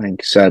 I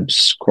think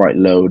Seb's quite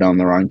low down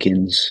the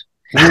rankings.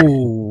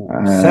 Ooh,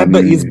 Seb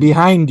is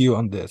behind you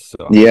on this.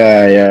 So.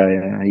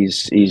 Yeah.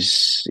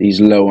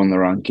 He's low on the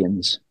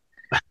rankings.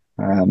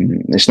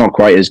 It's not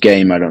quite his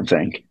game, I don't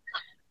think.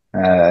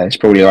 It's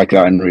probably like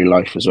that in real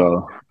life as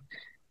well.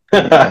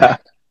 God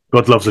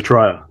loves a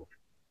trier.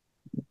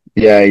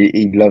 Yeah,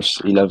 he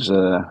loves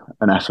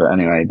an effort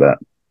anyway, but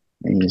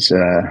he's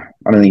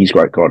I don't think he's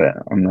quite got it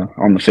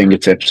on the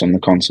fingertips on the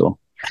console.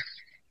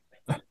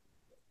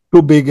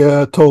 Too big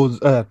toes.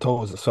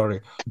 Sorry,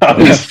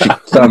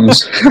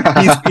 thumbs.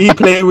 he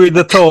play with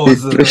the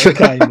toes,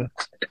 kind of.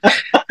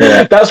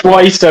 Yeah. That's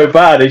why he's so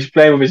bad. He's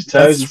playing with his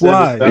toes. That's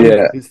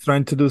why he's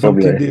trying to do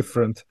something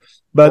different.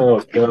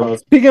 But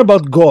speaking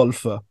about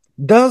golf,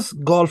 does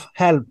golf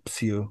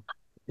helps you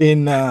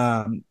in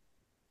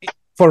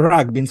for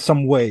rugby in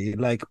some way,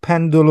 like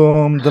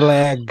pendulum, the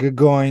leg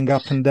going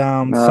up and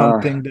down,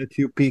 something that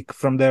you pick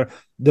from there,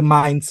 the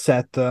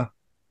mindset?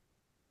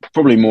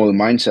 Probably more the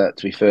mindset,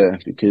 to be fair,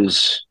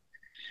 because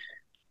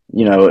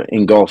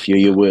in golf you're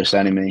your worst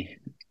enemy,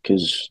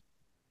 because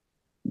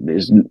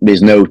there's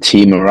no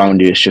team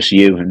around you, it's just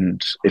you,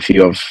 and if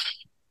you have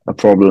a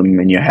problem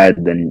in your head,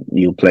 then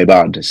you'll play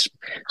bad.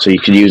 So you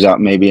could use that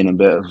maybe in a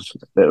bit of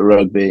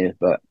rugby,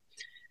 but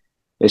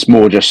it's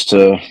more just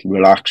to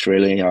relax,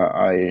 really.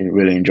 I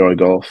really enjoy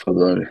golf,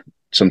 although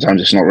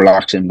sometimes it's not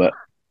relaxing, but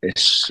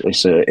it's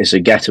a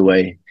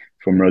getaway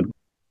from rugby.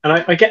 And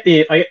I get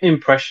the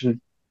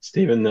impression,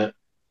 Stephen, that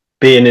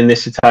being in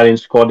this Italian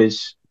squad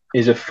is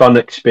a fun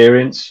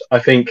experience. I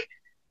think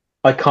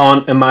I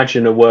can't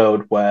imagine a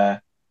world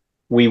where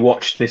we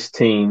watch this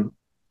team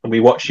and we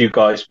watch you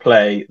guys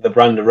play the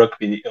brand of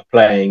rugby that you're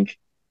playing,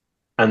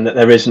 and that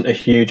there isn't a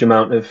huge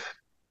amount of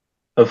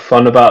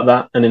fun about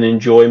that and an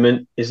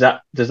enjoyment. Does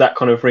that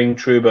kind of ring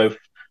true both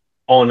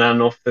on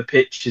and off the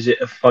pitch? Is it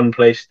a fun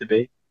place to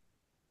be?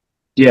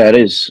 Yeah, it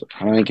is.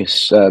 I think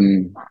it's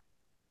the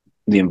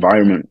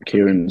environment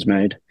Kieran's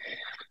made.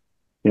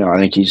 I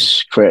think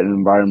he's created an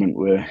environment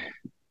where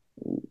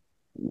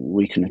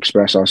we can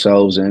express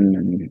ourselves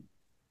in,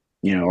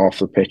 and off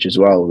the pitch as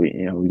well.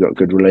 We got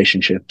good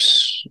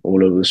relationships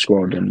all over the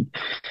squad, and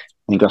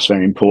think that's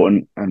very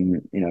important,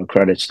 and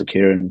credits to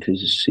Kieran,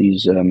 because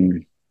he's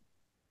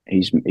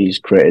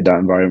created that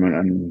environment,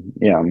 and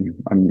yeah,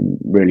 I'm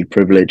really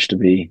privileged to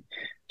be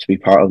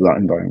part of that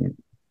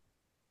environment.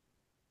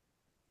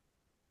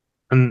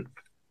 And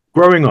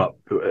growing up,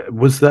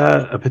 was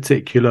there a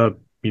particular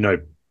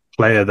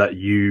player that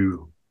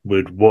you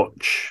would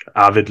watch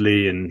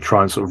avidly and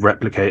try and sort of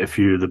replicate a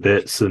few of the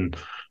bits, and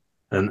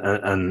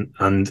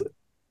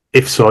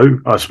if so,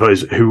 I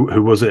suppose who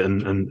was it,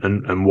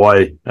 and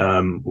why?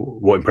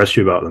 What impressed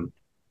you about them?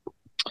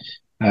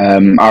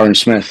 Aaron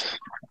Smith.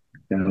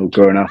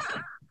 Growing up,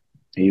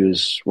 he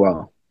was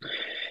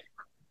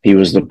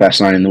the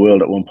best 9 in the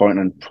world at one point,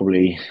 and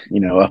probably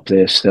up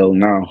there still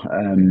now.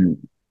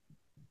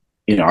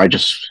 I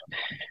just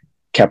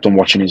kept on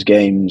watching his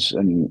games,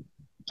 and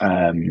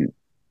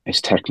his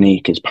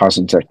technique, his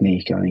passing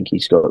technique. I think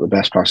he's got the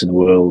best pass in the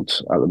world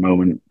at the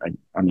moment,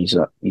 and he's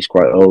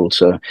quite old.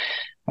 So,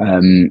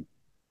 him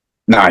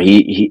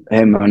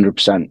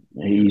 100%.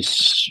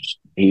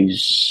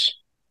 He's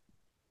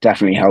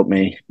definitely helped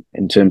me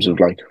in terms of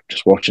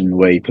just watching the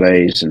way he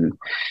plays. And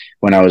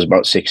when I was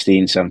about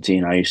 16,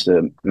 17, I used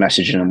to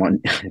message him on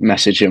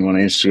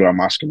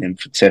Instagram asking him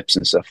for tips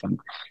and stuff. And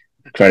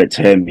credit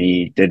to him,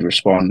 he did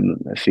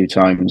respond a few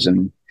times,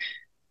 and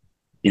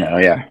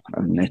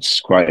and it's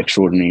quite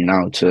extraordinary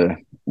now to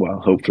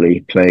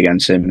hopefully play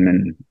against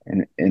him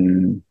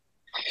in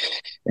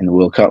the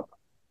World Cup.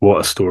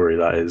 What a story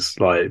that is!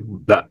 Like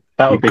that.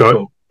 That would be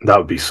cool. That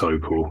would be so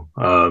cool.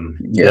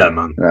 Yeah,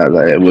 man.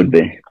 It would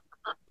be.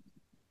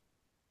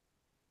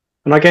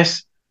 And I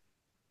guess,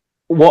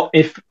 what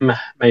if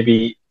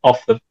maybe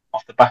off the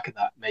back of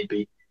that,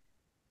 maybe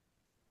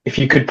if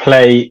you could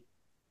play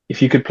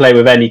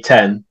with any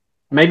 10,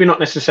 maybe not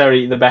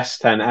necessarily the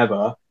best 10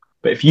 ever,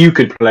 but if you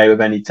could play with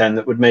any 10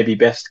 that would maybe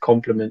best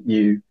complement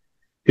you,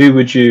 who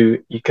would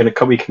we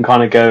can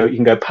kind of go, you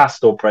can go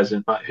past or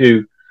present, like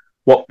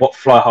what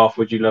fly half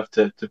would you love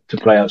to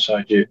play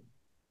outside you?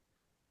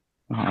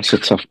 Oh, that's a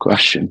tough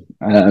question.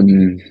 I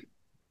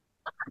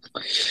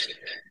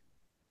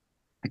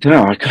don't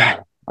know.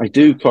 I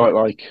do quite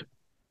like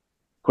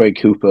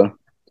Quade Cooper.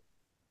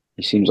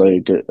 He seems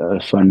like a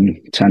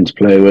fun 10 to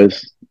play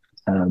with.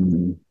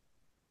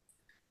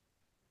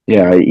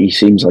 Yeah, he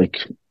seems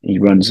like he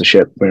runs the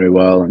ship very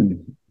well,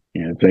 and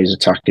plays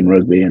attacking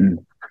rugby,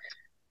 and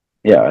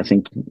yeah, I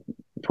think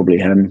probably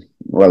him.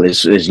 Well,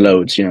 there's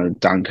loads.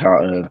 Dan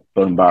Carter,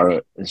 Bone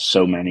Barrett. There's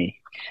so many.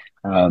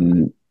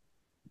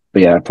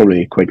 But yeah,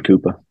 probably Quade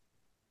Cooper.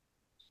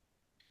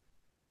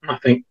 I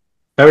think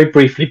very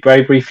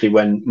briefly,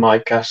 when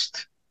Mike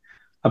asked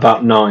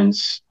about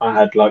 9s, I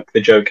had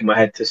the joke in my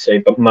head to say,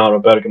 but Mauro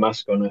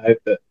Bergamasco, and I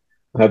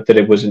hope that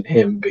it wasn't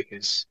him,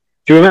 because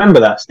do you remember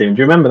that, Stephen?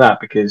 Do you remember that?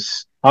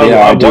 Because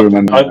I do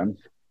remember that.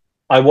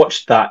 I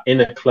watched that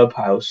in a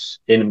clubhouse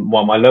in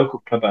my local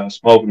clubhouse,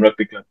 Malvern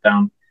Rugby Club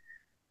down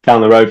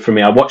the road from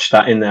me. I watched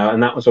that in there,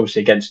 and that was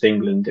obviously against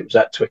England. It was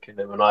at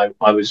Twickenham, and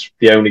I was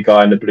the only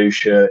guy in the blue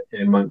shirt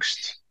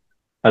amongst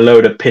a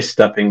load of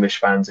pissed up English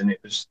fans, and it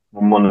was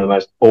one of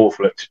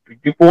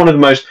the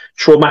most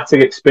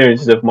traumatic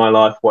experiences of my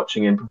life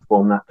watching him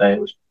perform that day.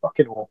 It was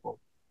fucking awful.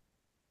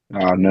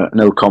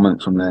 No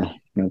comment from there.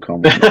 No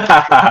comment.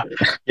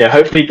 Yeah,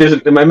 hopefully he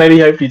doesn't. Maybe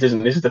hopefully he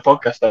doesn't. This is the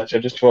podcast, actually.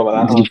 I just thought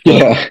about that.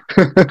 Yeah.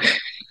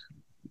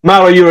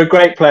 Mauro, you're a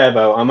great player,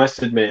 though. I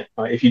must admit,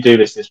 if you do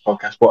listen to this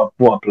podcast, what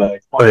a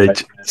bloke.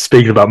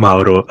 Speaking about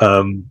Mauro,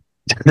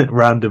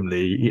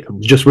 randomly,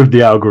 just with the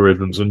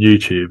algorithms on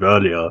YouTube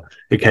earlier,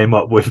 it came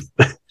up with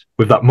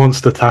that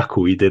monster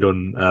tackle he did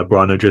on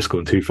Brian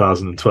O'Driscoll in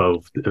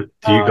 2012. Do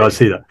you guys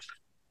see that?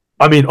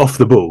 I mean, off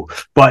the ball,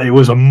 but it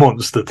was a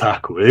monster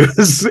tackle.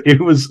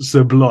 It was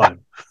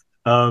sublime.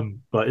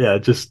 But yeah,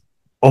 just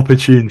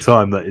opportune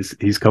time that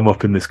he's come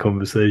up in this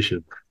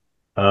conversation.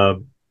 But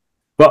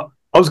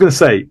I was going to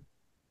say,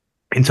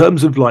 in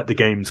terms of the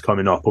games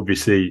coming up,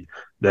 obviously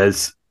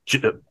there's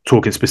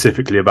talking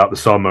specifically about the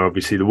summer.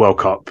 Obviously the World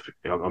Cup,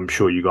 I'm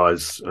sure you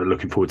guys are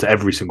looking forward to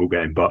every single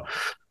game, but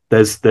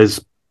there's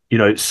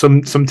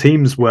some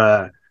teams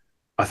where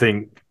I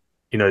think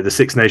the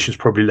Six Nations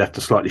probably left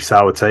a slightly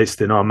sour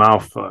taste in our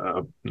mouth,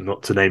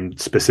 not to name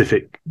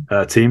specific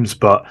teams,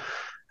 but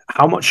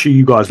how much are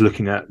you guys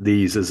looking at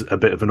these as a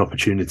bit of an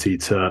opportunity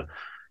to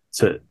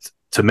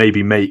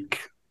maybe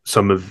make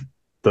some of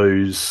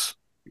those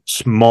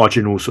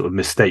marginal sort of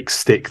mistakes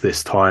stick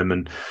this time,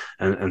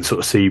 and sort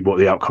of see what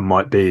the outcome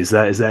might be? Is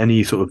there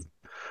any sort of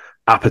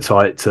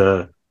appetite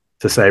to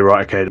say,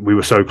 right, okay, we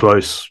were so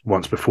close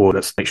once before,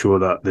 let's make sure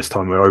that this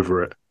time we're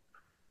over it?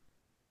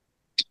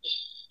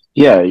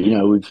 Yeah,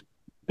 we've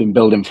been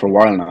building for a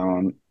while now,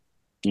 and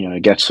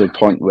it gets to a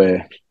point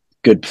where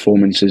good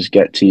performances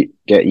get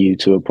you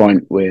to a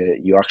point where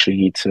you actually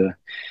need to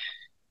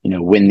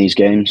win these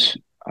games.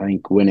 I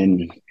think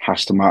winning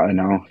has to matter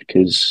now,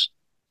 because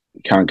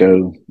you can't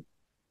go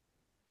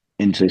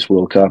into this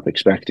World Cup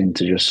expecting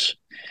to just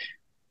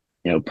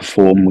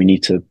perform. We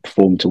need to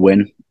perform to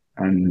win,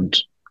 and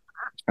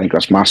I think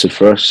that's massive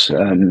for us.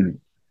 And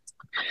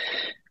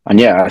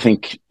yeah, I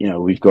think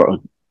we've got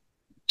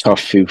tough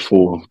few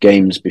 4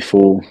 games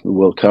before the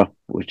World Cup,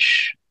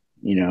 which,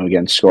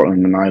 against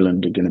Scotland and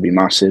Ireland are going to be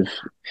massive.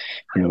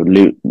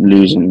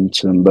 Losing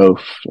to them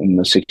both in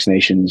the Six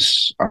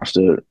Nations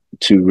after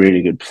 2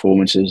 really good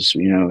performances,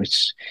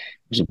 it's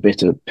a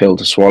bitter pill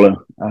to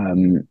swallow.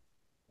 And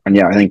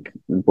yeah, I think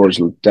the boys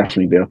will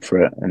definitely be up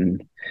for it.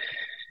 And,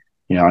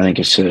 I think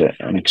it's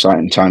an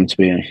exciting time to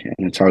be an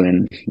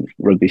Italian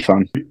rugby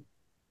fan.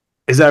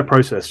 Is there a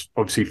process,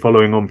 obviously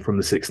following on from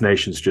the Six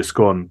Nations just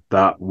gone,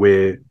 that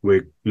we're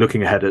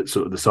looking ahead at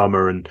sort of the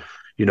summer, and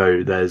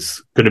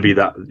there's going to be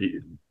that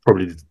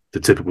probably the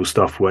typical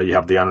stuff where you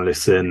have the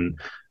analysts in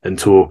and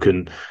talk,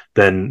 and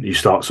then you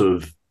start sort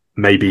of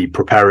maybe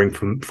preparing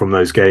from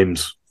those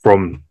games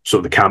from sort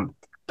of the camp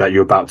that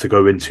you're about to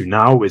go into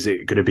now? Is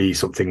it going to be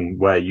something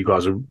where you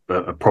guys are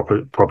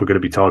proper going to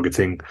be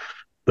targeting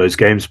those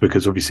games?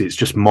 Because obviously it's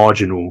just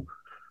marginal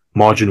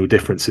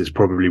differences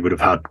probably would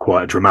have had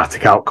quite a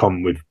dramatic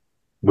outcome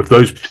with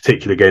those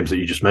particular games that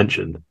you just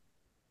mentioned.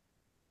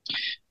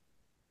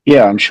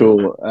 Yeah, I'm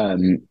sure.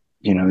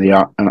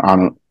 The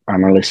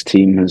analyst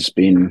team has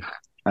been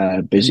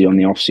busy on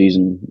the off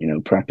season,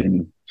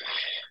 prepping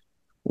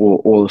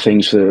all the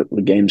things for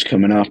the games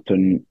coming up,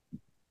 and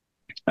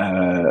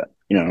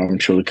I'm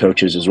sure the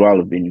coaches as well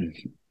have been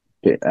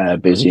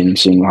busy and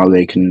seeing how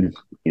they can,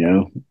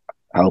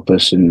 help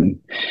us in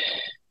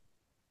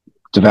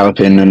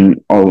developing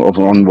and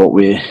on what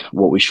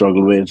we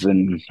struggle with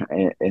and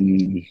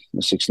in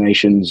the Six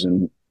Nations.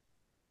 And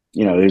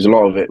there's a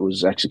lot of it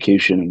was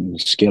execution and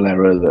skill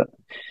error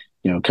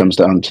that comes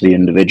down to the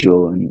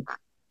individual. And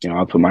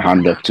I'll put my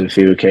hand up to a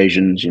few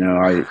occasions.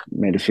 I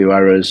made a few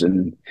errors,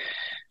 and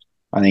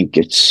I think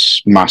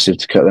it's massive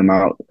to cut them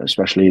out,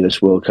 especially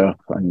this World Cup.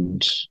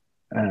 And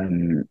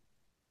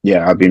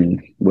I've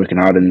been working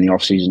hard in the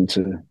off season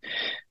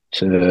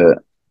to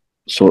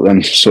sort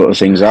of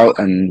things out,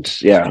 and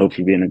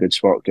hopefully be in a good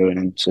spot going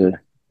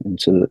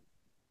into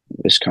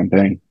this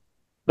campaign.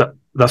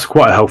 That's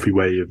quite a healthy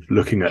way of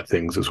looking at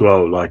things as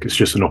well. Like, it's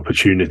just an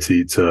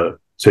opportunity to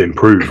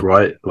improve,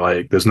 right?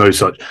 Like, there's no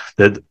such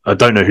that I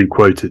don't know who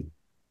quoted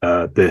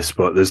this,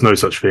 but there's no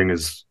such thing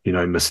as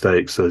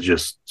mistakes. They're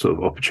just sort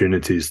of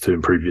opportunities to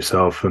improve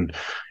yourself, and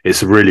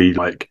it's a really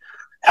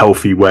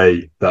healthy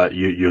way that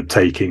you're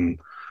taking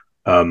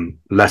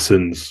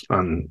lessons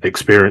and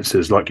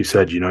experiences. Like you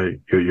said,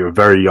 you're a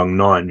very young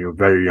 9, you're a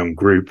very young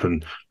group,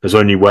 and this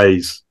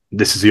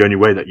is the only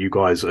way that you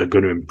guys are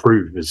going to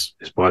improve is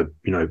by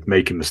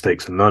making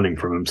mistakes and learning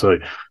from them. So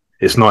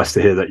it's nice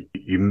to hear that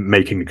you're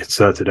making a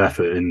concerted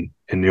effort in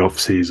the off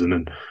season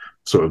and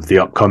sort of the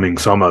upcoming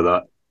summer,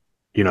 that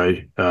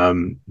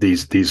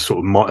these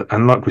sort of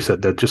and like we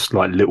said, they're just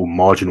like little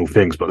marginal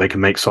things, but they can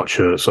make such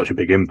a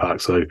big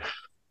impact. So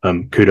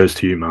kudos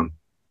to you, man.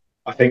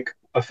 I think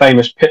a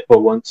famous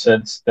Pitbull once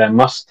said, "They're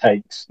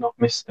must-takes, not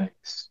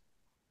mistakes."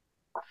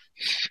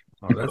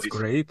 Oh, that's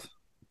great.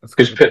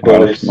 Because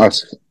Pitbull is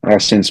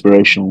that's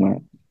inspirational,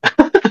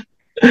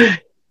 mate.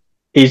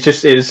 He's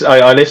just is.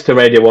 I listen to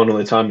Radio 1 all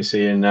the time, you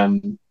see,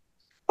 and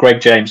Greg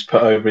James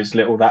put over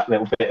that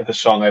little bit of a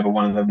song over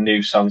one of the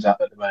new songs out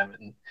at the moment.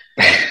 And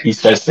he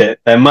says that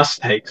they're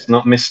must-takes,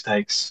 not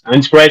mistakes. And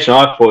inspirational.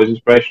 I thought it was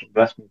inspirational.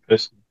 But that's me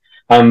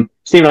personally.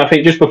 Stephen, I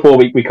think just before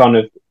we kind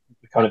of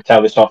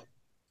tell this off,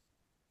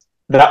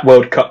 that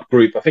World Cup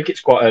group, I think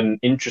it's quite an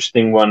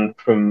interesting one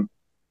from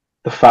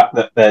the fact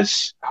that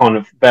there's kind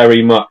of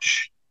very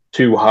much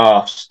 2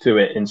 halves to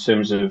it, in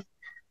terms of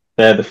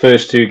they're the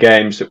first 2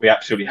 games that we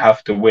absolutely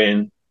have to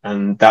win,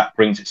 and that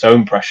brings its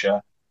own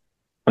pressure.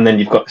 And then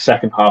you've got the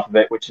second half of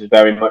it, which is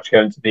very much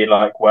going to be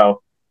like,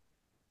 well,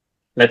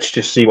 let's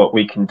just see what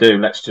we can do.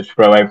 Let's just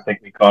throw everything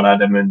we got at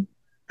them, and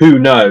who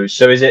knows?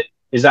 So is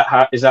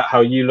that how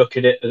you look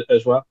at it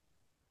as well?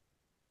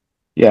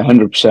 Yeah,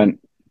 100%.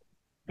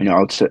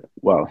 I'll say,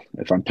 well,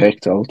 if I'm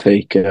picked, I'll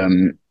take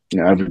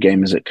every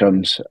game as it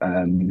comes.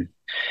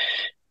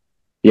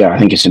 I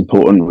think it's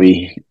important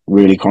we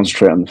really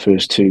concentrate on the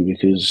first 2,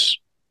 because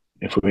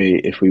if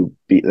we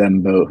beat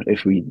them both,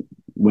 if we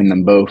win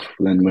them both,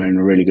 then we're in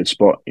a really good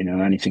spot.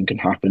 Anything can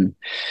happen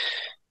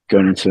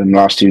going into the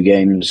last 2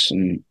 games,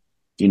 and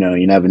you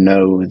never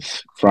know,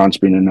 with France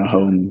being in a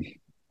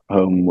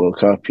home World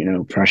Cup,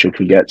 pressure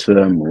could get to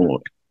them, or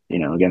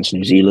against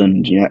New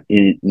Zealand, you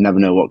never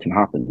know what can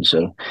happen.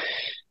 So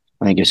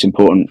I think it's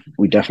important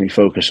we definitely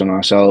focus on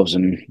ourselves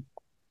and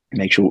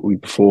make sure we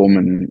perform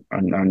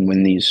and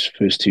win these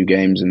first 2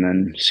 games, and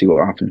then see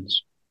what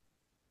happens.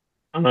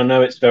 And I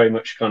know it's very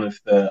much kind of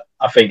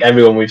I think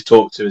everyone we've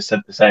talked to has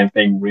said the same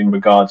thing in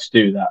regards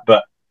to that.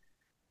 But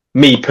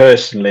me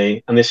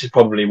personally, and this is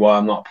probably why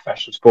I'm not a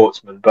professional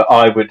sportsman, but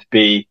I would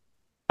be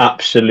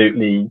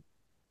absolutely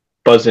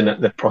buzzing at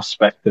the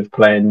prospect of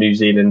playing New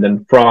Zealand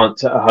and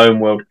France at a home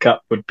World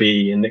Cup. Would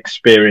be an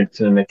experience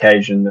and an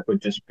occasion that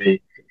would just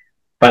be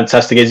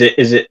fantastic. Is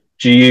it?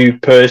 Do you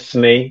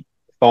personally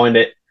find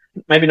it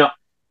maybe not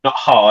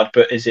hard,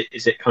 but is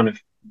it kind of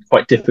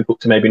quite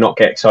difficult to maybe not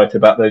get excited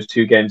about those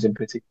 2 games in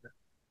particular?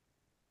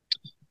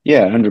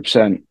 Yeah,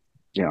 100%.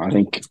 I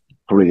think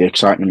probably the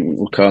excitement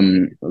will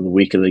come the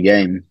week of the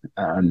game.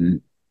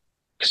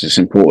 because it's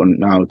important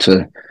now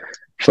to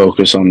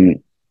focus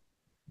on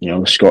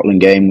the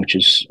Scotland game, which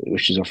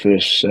is our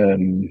first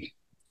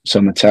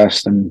summer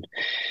test. And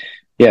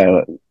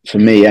yeah, for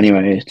me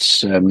anyway,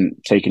 it's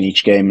taking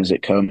each game as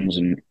it comes,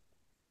 and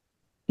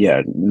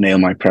nail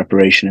my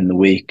preparation in the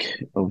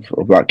week of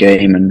that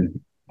game, and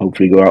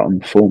hopefully go out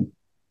and perform.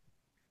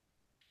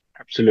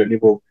 Absolutely.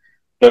 Well,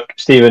 look,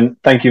 Stephen,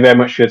 thank you very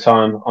much for your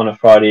time on a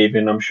Friday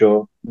evening. I'm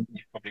sure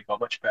you've probably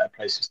got much better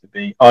places to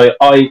be.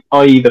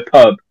 I.e. the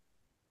pub,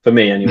 for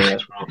me anyway.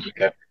 That's where I'm going to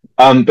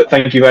go. But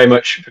thank you very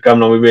much for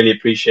coming on. We really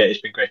appreciate it.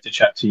 It's been great to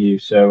chat to you.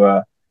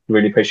 So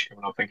really appreciate you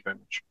coming on. Thank you very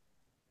much.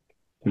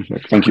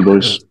 Thank you,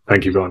 boys.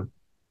 Thank you, Brian.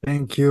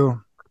 Thank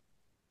you.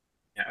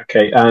 Yeah,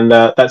 okay, and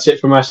that's it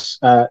from us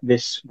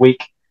this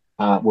week.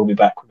 We'll be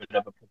back with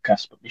another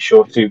podcast, but be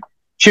sure to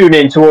tune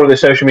in to all of the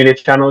social media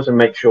channels and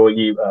make sure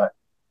you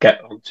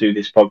get onto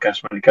this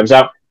podcast when it comes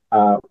out.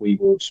 We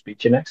will speak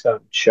to you next time.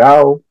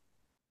 Ciao.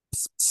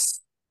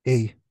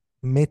 Ehi,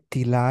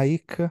 metti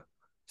like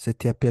se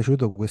ti è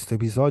piaciuto questo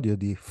episodio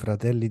di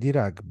Fratelli di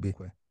Rugby.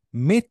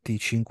 Metti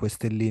 5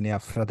 stelline a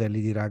Fratelli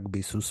di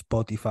Rugby su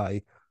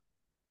Spotify.